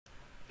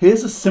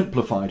Here's a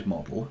simplified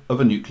model of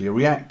a nuclear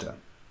reactor.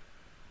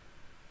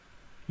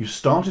 You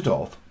start it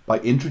off by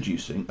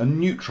introducing a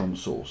neutron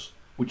source,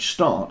 which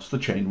starts the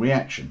chain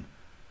reaction,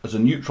 as a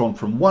neutron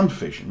from one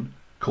fission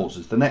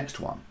causes the next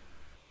one.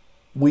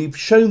 We've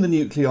shown the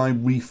nuclei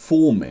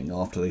reforming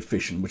after they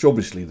fission, which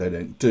obviously they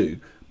don't do,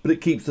 but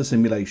it keeps the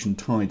simulation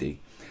tidy.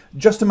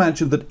 Just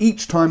imagine that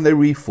each time they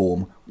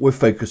reform, we're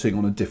focusing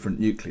on a different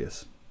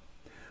nucleus.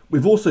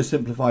 We've also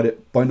simplified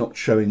it by not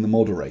showing the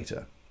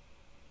moderator.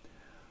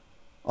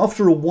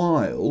 After a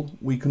while,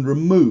 we can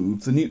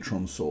remove the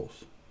neutron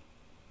source,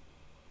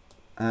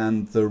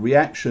 and the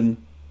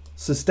reaction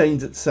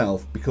sustains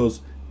itself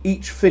because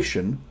each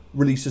fission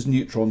releases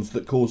neutrons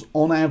that cause,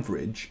 on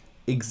average,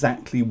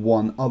 exactly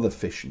one other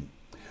fission.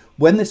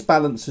 When this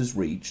balance is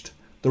reached,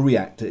 the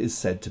reactor is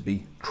said to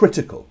be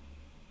critical.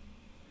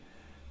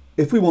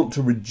 If we want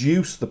to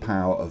reduce the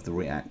power of the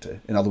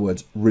reactor, in other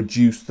words,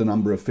 reduce the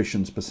number of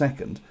fissions per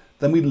second,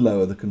 then we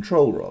lower the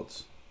control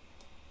rods.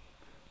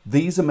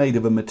 These are made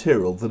of a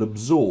material that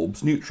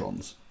absorbs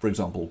neutrons, for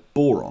example,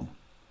 boron.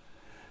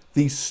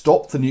 These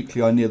stop the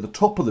nuclei near the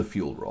top of the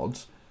fuel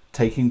rods,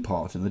 taking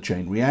part in the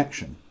chain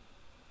reaction.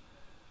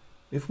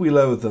 If we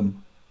lower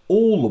them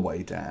all the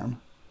way down,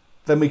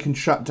 then we can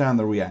shut down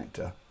the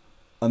reactor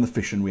and the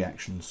fission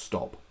reactions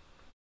stop.